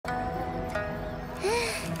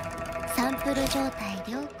ブル状態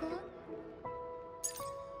良好。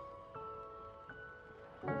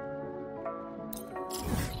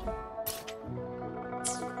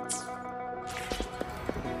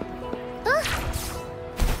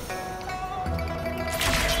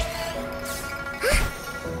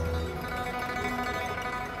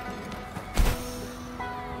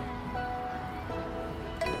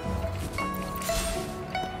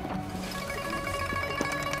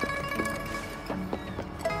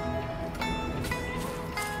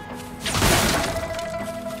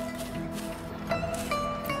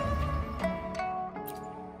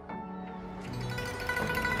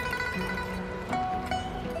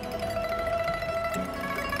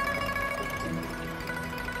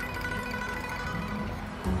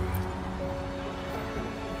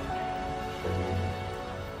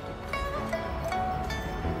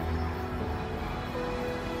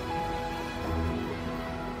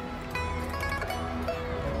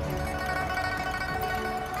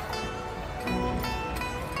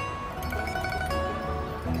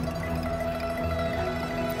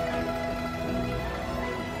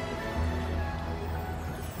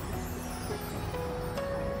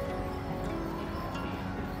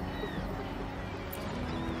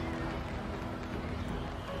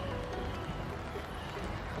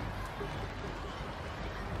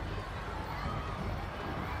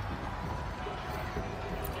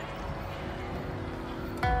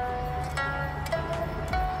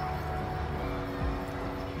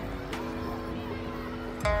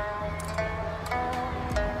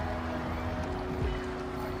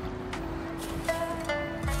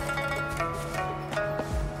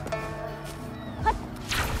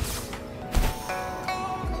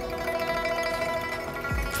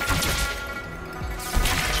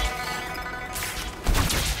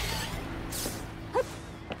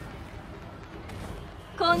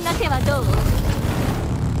こんな手はどう？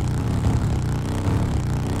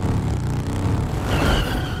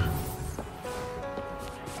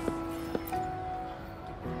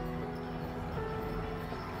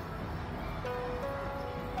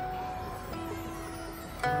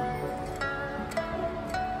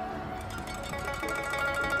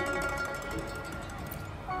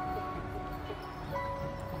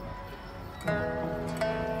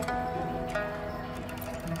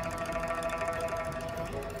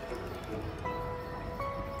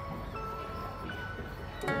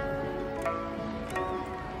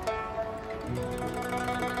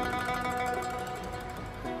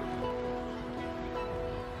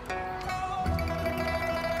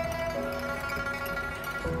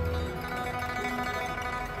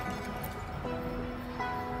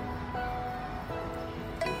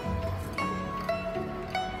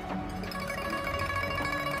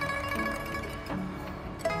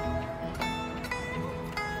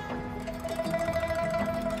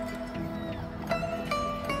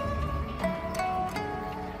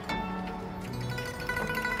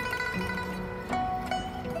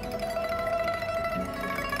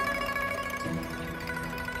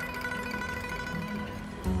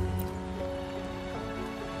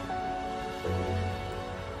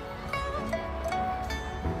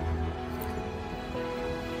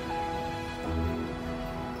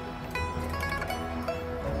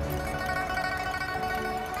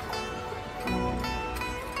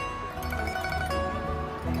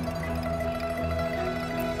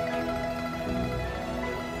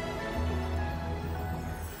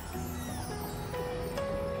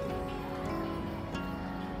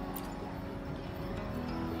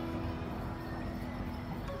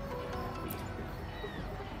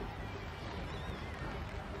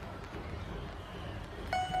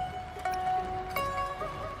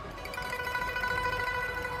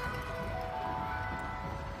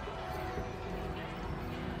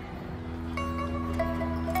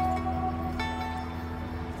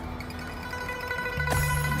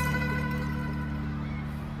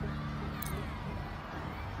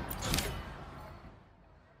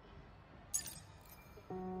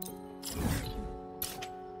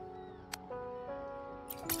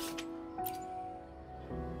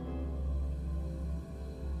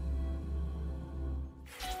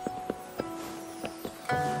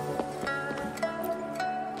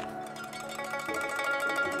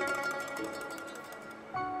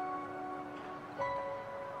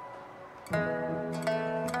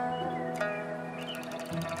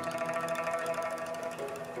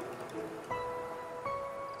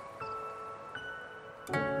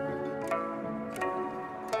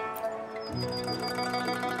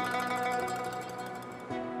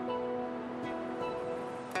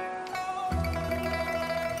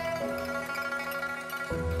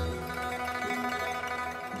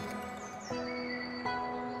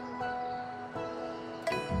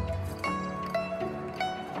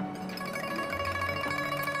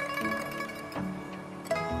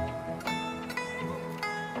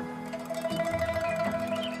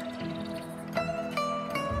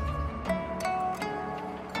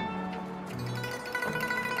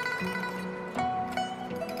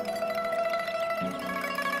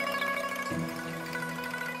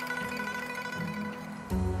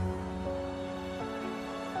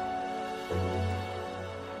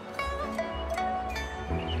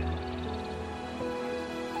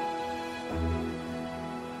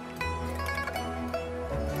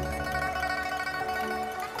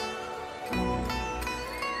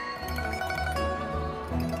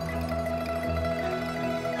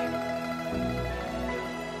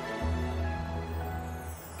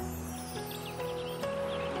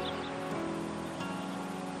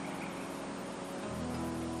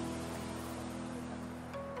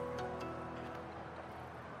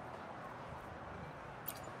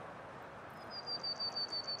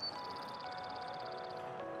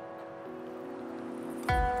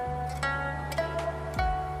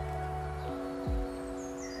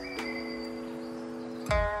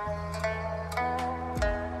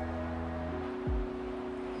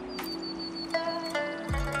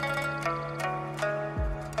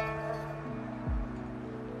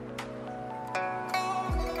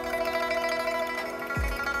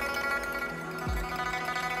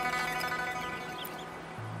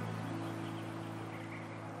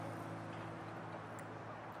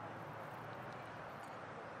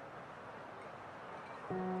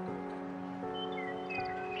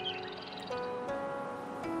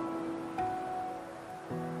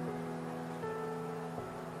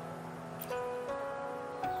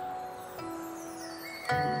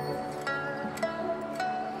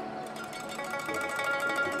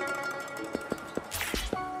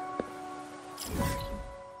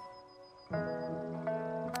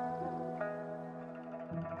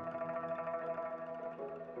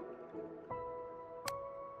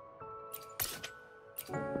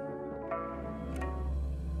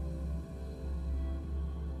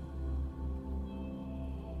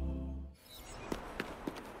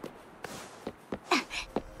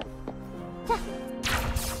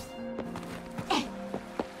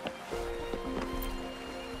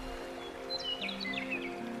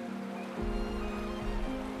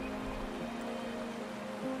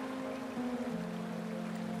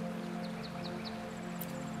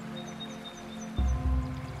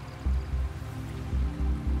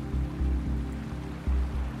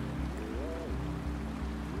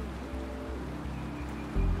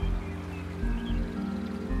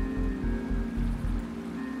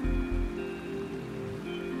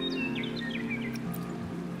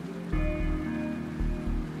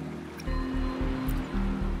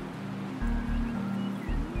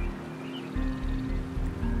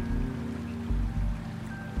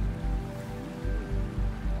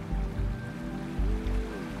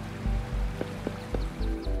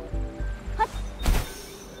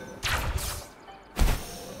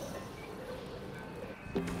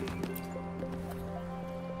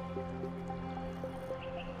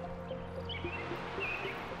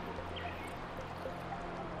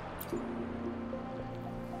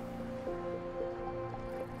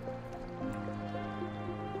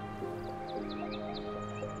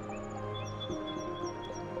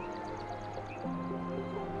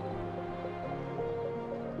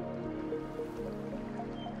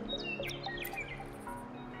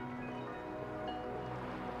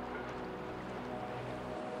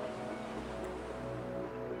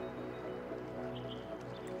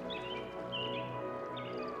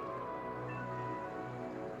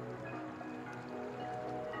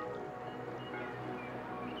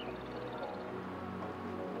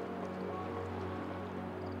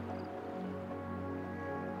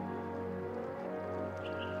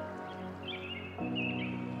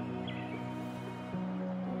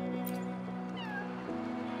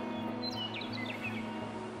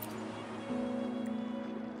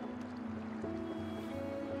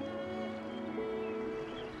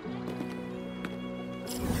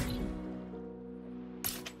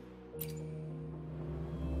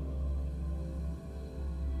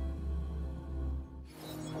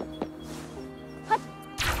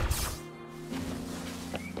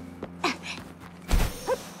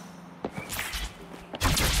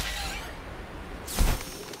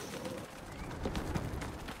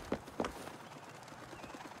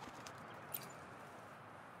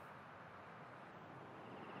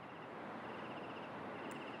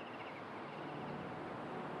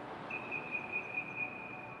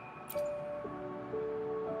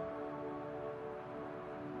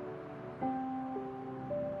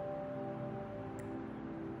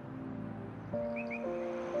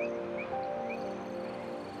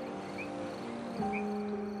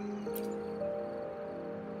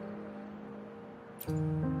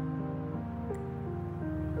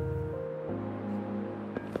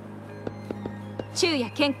昼夜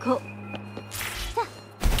健康。さあ、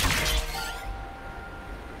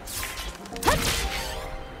はっ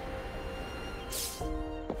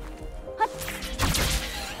はっ、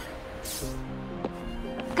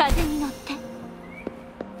風に乗って。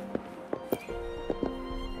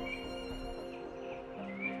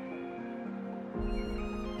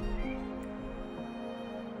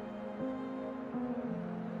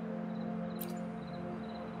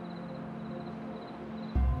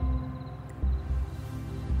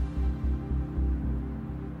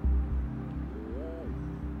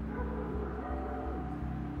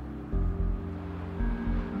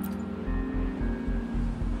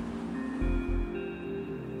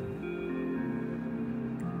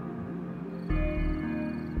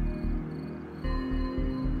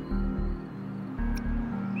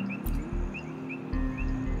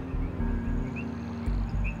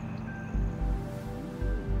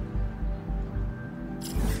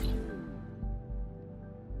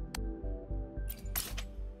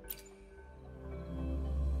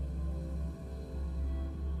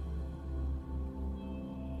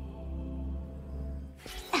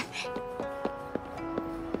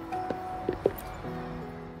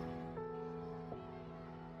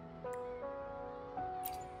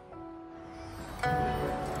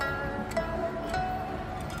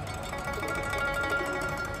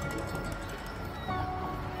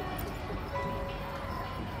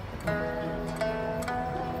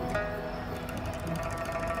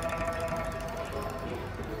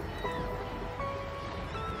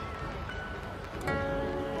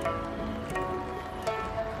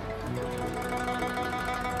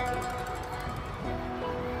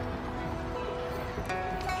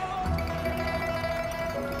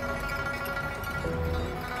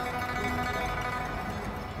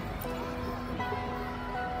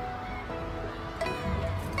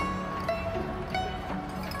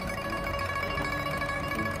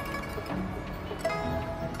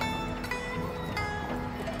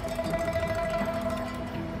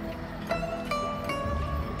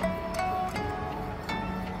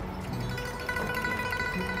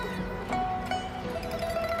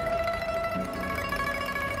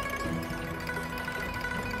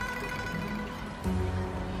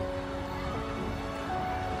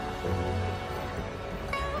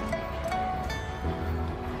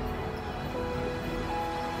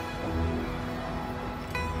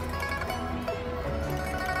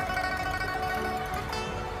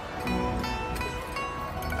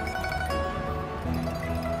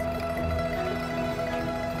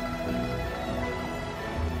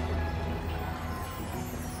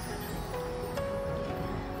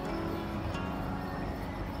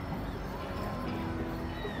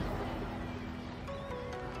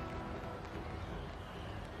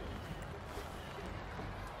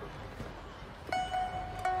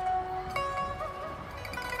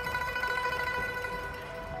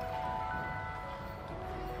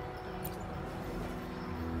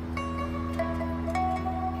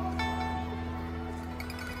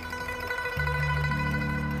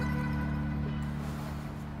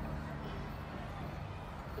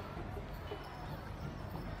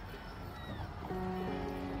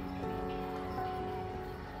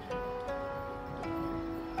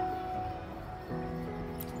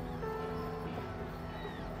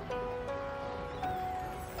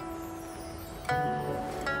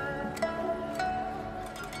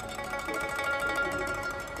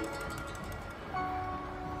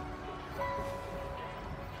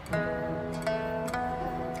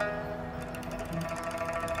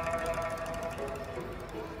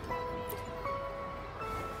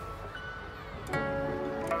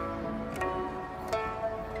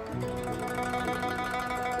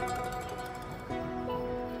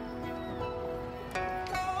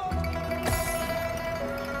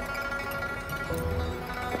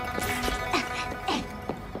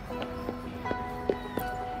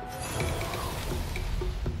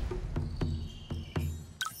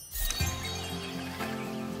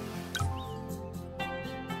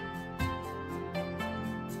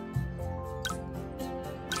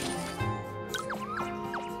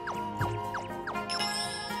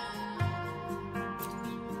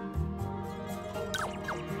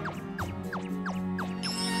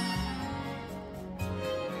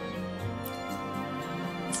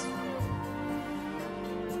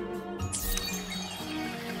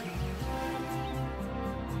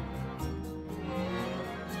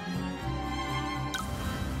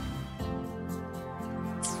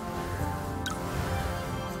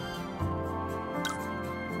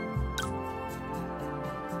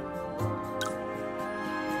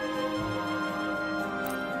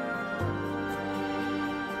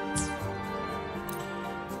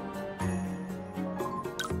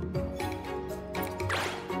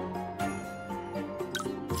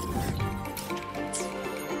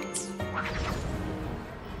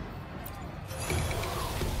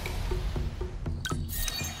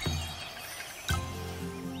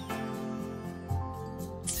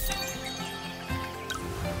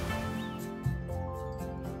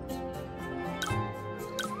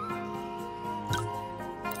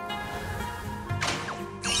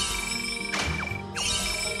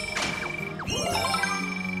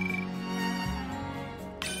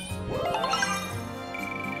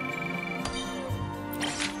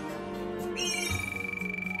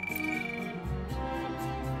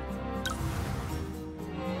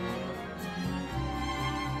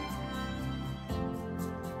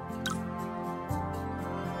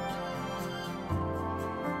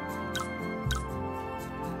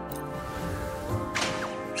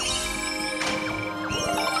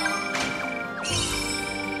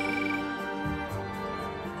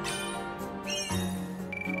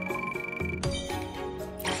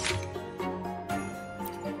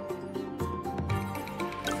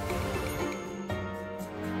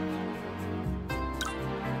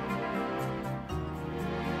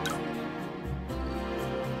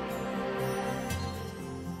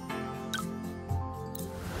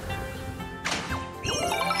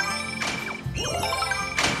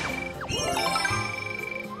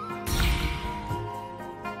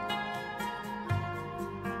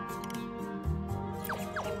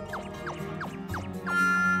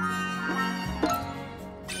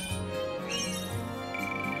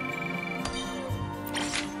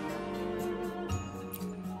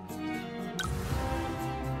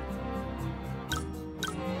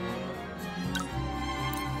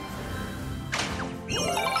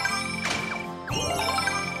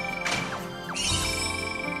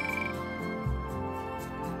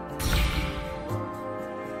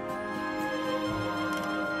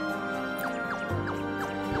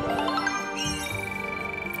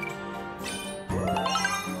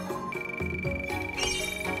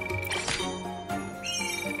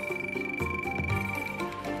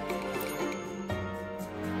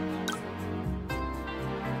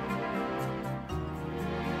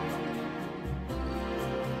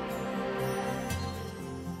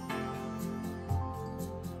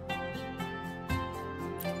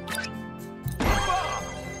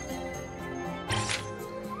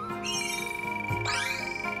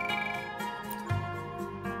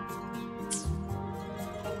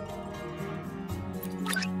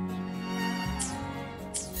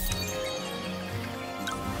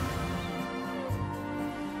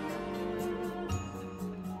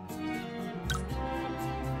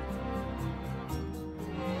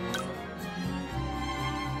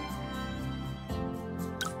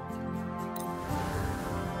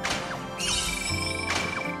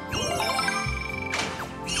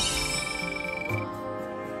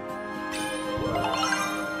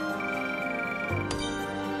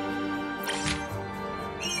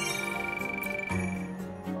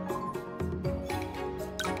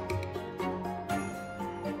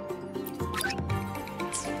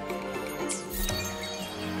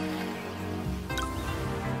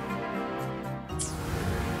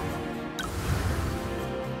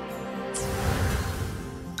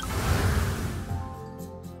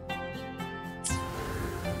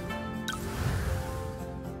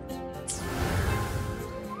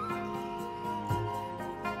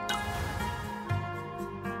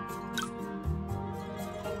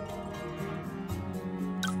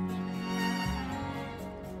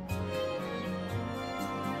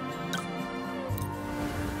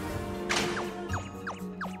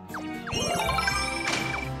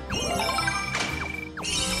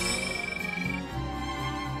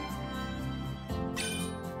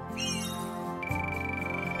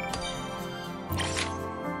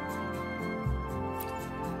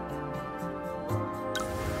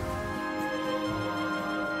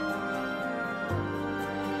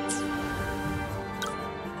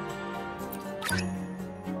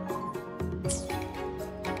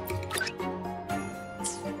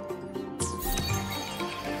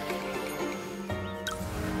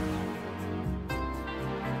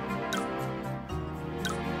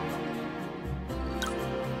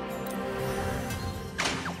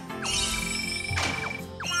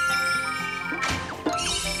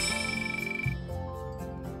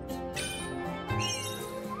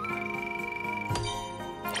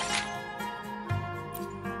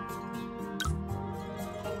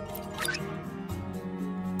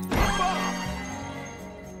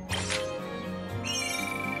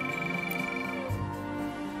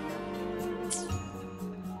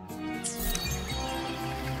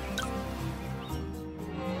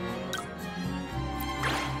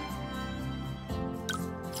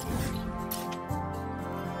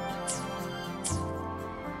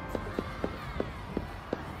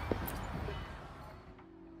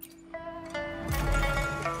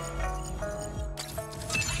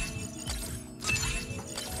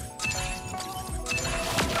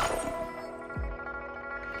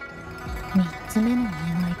3つ目のお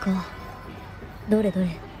願いか。どれど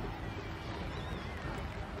れ。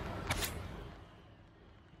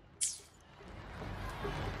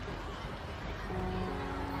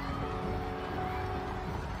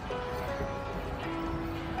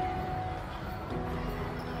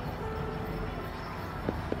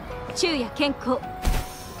昼夜健康。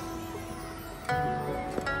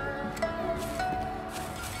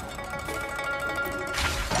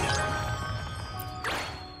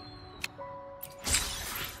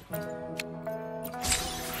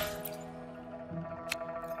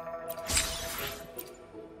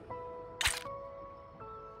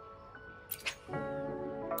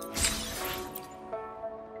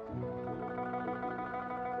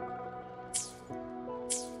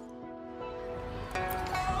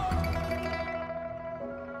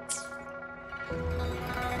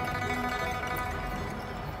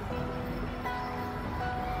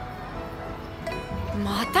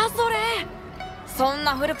またそれ。そん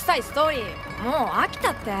な古臭いストーリーもう飽き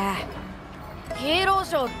たって。ヒーロー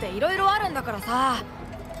ショーっていろいろあるんだからさ、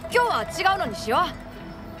今日は違うのにしよ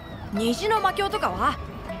う。虹の魔境とかは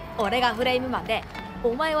俺がフレイムマンで、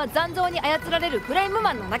お前は残像に操られるフレイム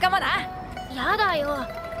マンの仲間な。やだよ、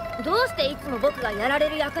どうしていつも僕がやられ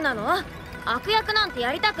る役なの？悪役なんて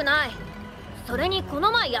やりたくない。それにこ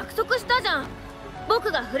の前約束したじゃん、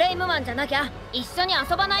僕がフレイムマンじゃなきゃ一緒に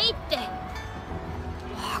遊ばないって。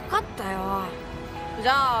分かったよ。じ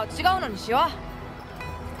ゃあ違うのにしよ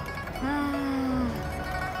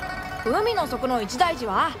う。海の底の一大事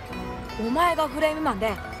はお前がフレイムマン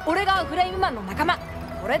で俺がフレイムマンの仲間。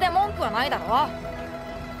これで文句はないだろ。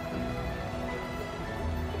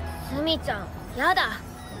スミちゃん、やだ、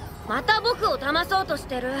また僕を騙そうとし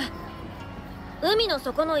てる。海の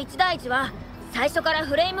底の一大事は最初から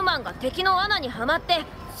フレイムマンが敵の罠にはまって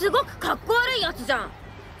すごくかっこ悪いやつじゃん。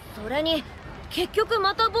それに結局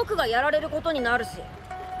また僕がやられることになるし。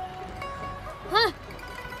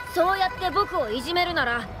そうやって僕をいじめるな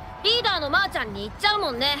らリーダーのまーちゃんに言っちゃう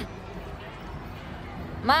もんね。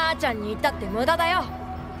まーちゃんに言ったって無駄だよ。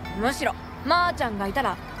むしろまーちゃんがいた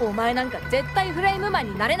らお前なんか絶対フレイムマ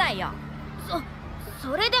ンになれないよ。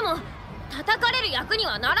それでも叩かれる役に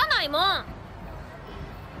はならないもん。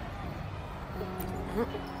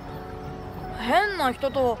変な人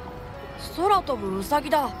と空飛ぶウサギ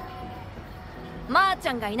だ。まーち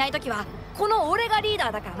ゃんがいない時はこの俺がリーダ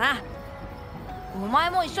ーだからな。お前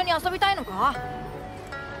も一緒に遊びたいのか？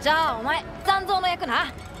じゃあお前残像の役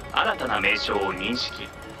な。新たな名称を認識。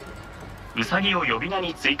ウサギを呼び名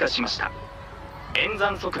に追加しました。演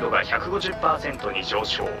算速度が 150% に上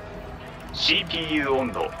昇。 CPU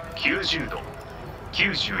温度90度、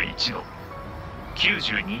91度、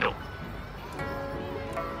92度。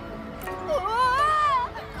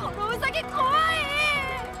このウサギ怖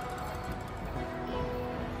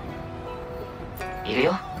いる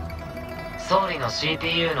よ。総理の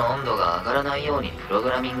CPU の温度が上がらないようにプログ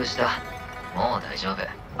ラミングした。もう大丈夫。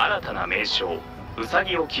新たな名称ウサ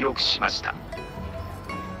ギを記録しました。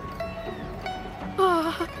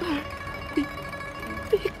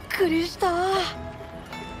びっくりした。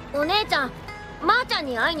お姉ちゃん、まーちゃん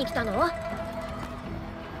に会いに来たの？ま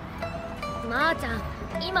ーちゃん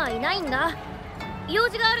今いないんだ。用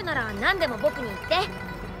事があるなら何でも僕に言って。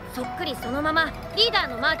そっくりそのままリーダー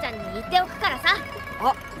のまーちゃんに言っておくからさ。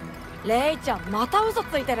あ、レイちゃんまた嘘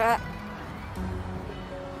ついてる。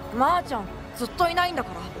まーちゃんずっといないんだか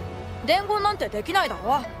ら伝言なんてできないだ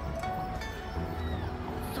ろ。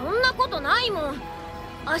そんなことないもん。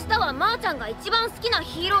明日はまーちゃんが一番好きな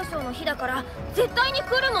ヒーローショーの日だから絶対に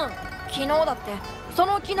来るもん。昨日だって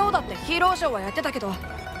ヒーローショーはやってたけど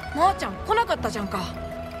まーちゃん来なかったじゃんか。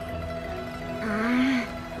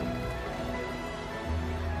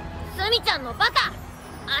スミちゃんのバカ、あ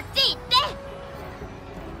っち行っ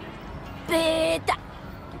て。ベータ。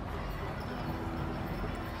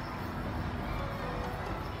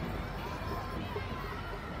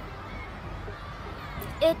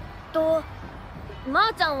ま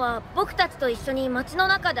ーちゃんは僕たちと一緒に街の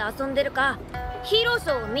中で遊んでるか、ヒーローシ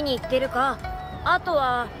ョーを見に行ってるか、あと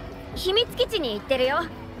は秘密基地に行ってるよ。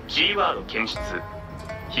キーワード検出、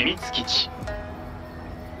秘密基地。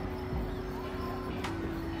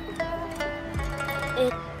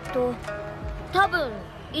多分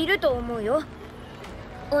いると思うよ。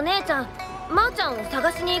お姉ちゃん、まーちゃんを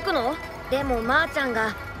探しに行くの？でもまーちゃん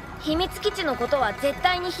が秘密基地のことは絶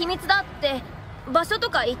対に秘密だって、場所と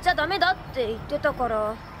か言っちゃダメだって言ってたから。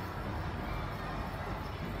わ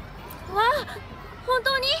あ、本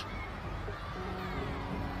当に？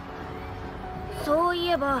そうい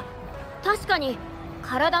えば確かに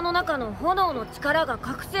体の中の炎の力が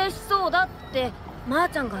覚醒しそうだってまー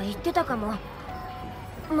ちゃんが言ってたかも。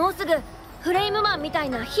もうすぐフレイムマンみたい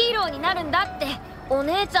なヒーローになるんだって。お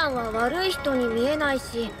姉ちゃんは悪い人に見えない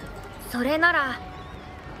し、それなら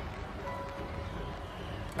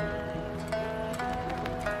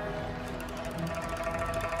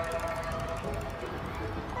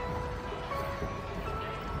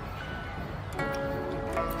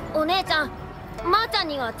お姉ちゃん、まーちゃん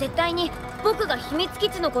には絶対に僕が秘密基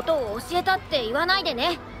地のことを教えたって言わないで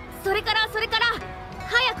ね。それから早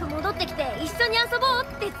く戻ってきて一緒に遊ぼうっ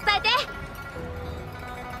て伝えて。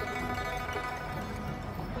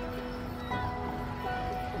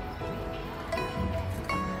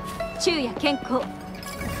昼夜健康。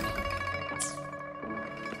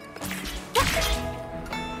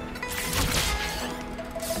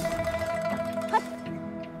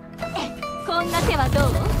こんな手はどう？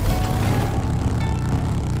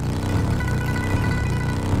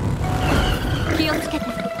気をつけて。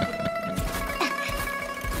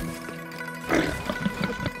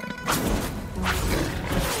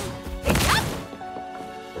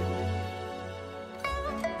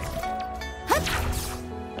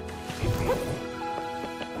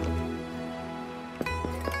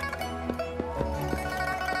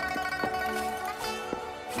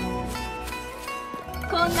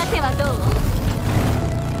こんな手はどう？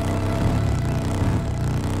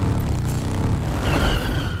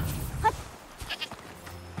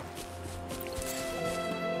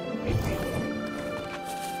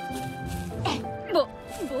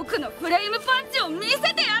僕のフレイムパンチを見せてや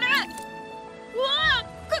る。うわあ、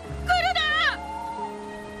来るな。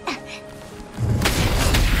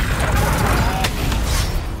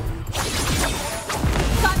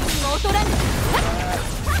神にも劣らぬ。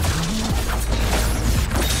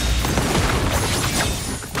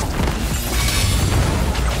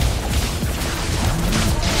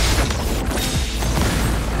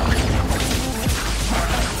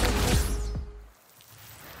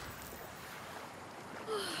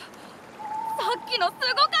さっきのす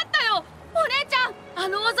ごかったよ。お姉ちゃん、あ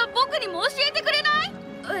の技僕にも教えてくれない？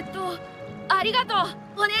ありがとう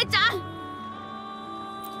お姉ちゃん。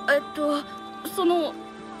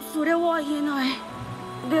それは言えない。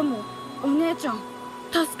でもお姉ちゃん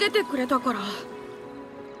助けてくれたから。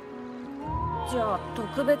じゃあ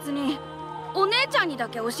特別にお姉ちゃんにだ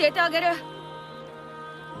け教えてあげる。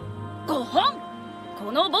5本。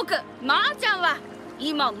この僕まーちゃんは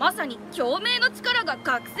今まさに共鳴の力が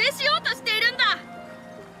覚醒しようとしているんだ。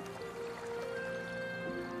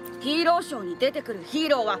ヒーローショーに出てくるヒー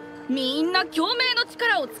ローはみんな共鳴の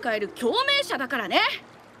力を使える共鳴者だからね。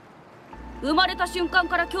生まれた瞬間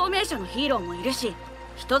から共鳴者のヒーローもいるし、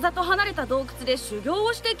人里離れた洞窟で修行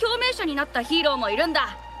をして共鳴者になったヒーローもいるん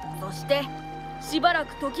だ。そしてしばら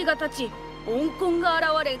く時が経ち、怨恨が現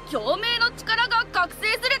れ共鳴の力が覚醒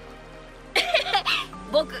する。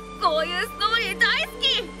僕こういうストーリー大好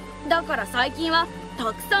きだから、最近は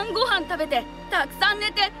たくさんご飯食べてたくさん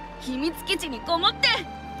寝て秘密基地にこもって、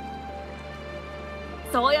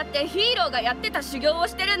そうやってヒーローがやってた修行を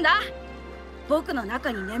してるんだ。僕の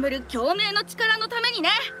中に眠る共鳴の力のためにね。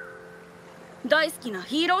大好きな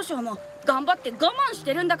ヒーローショーも頑張って我慢し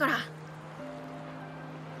てるんだから。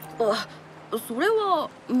それは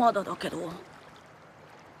まだだけど。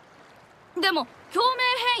でも共鳴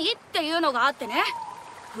変異っていうのがあってね、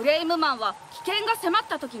フレイムマンは危険が迫っ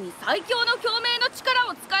た時に最強の共鳴の力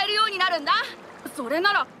を使えるようになるんだ。それ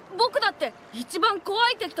なら僕だって一番怖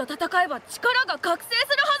い敵と戦えば力が覚醒す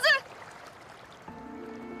るはず。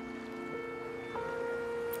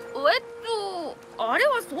あれ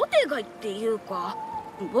は想定外っていうか、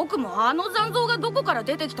僕もあの残像がどこから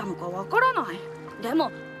出てきたのかわからない。で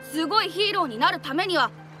もすごいヒーローになるために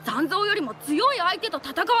は残像よりも強い相手と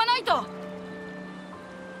戦わないと。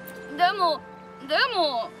でも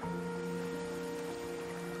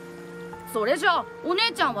それじゃあお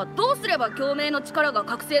姉ちゃんはどうすれば共鳴の力が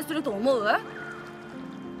覚醒すると思う？そ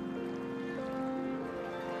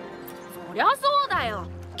りゃそうだよ。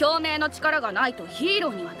共鳴の力がないとヒーロ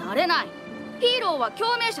ーにはなれない。ヒーローは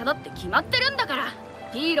共鳴者だって決まってるんだから。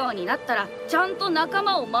ヒーローになったらちゃんと仲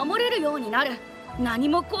間を守れるようになる。何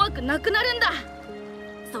も怖くなくなるんだ。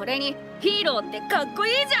それにヒーローってかっこい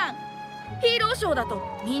いじゃん。ヒーローショーだと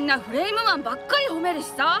みんなフレイムマンばっかり褒めるし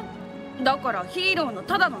さ。だからヒーローの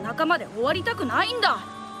ただの仲間で終わりたくないんだ。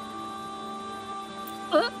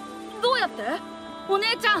どうやって？お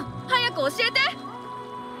姉ちゃん早く教えて。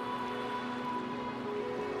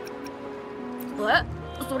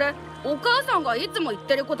それお母さんがいつも言っ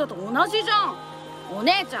てることと同じじゃん。お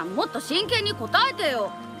姉ちゃんもっと真剣に答えて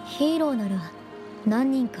よ。ヒーローなら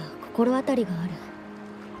何人か心当たりがある。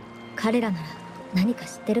彼らなら何か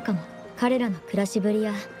知ってるかも。彼らの暮らしぶり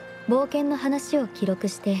や冒険の話を記録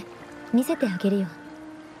して見せてあげるよ。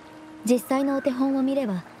実際のお手本を見れ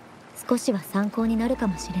ば少しは参考になるか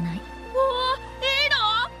もしれない。おお、いい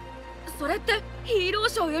の？それってヒーロー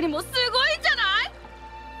ショーよりもすごいじゃな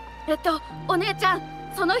い？お姉ちゃん、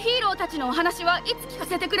そのヒーローたちのお話はいつ聞か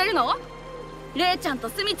せてくれるの？レイちゃんと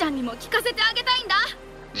スミちゃんにも聞かせてあげたいんだ。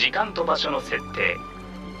時間と場所の設定、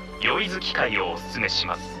酔い月会をおすすめし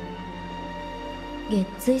ます。月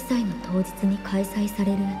追祭の当日に開催さ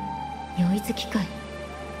れる酔い月会。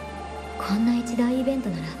こんな一大イベント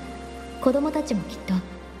なら子供たちもきっと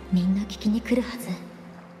みんな聞きに来るはず。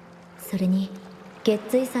それに月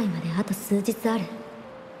追祭まであと数日ある。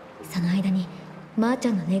その間にまーち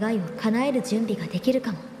ゃんの願いを叶える準備ができる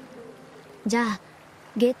かも。じゃあ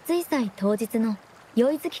月追祭当日の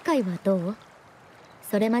酔い月会はどう？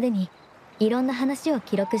それまでにいろんな話を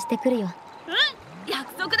記録してくるよ。うん、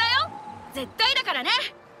約束だよ。絶対だからね。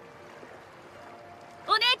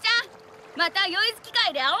お姉ちゃん、また酔い月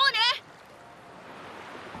会で会おうね。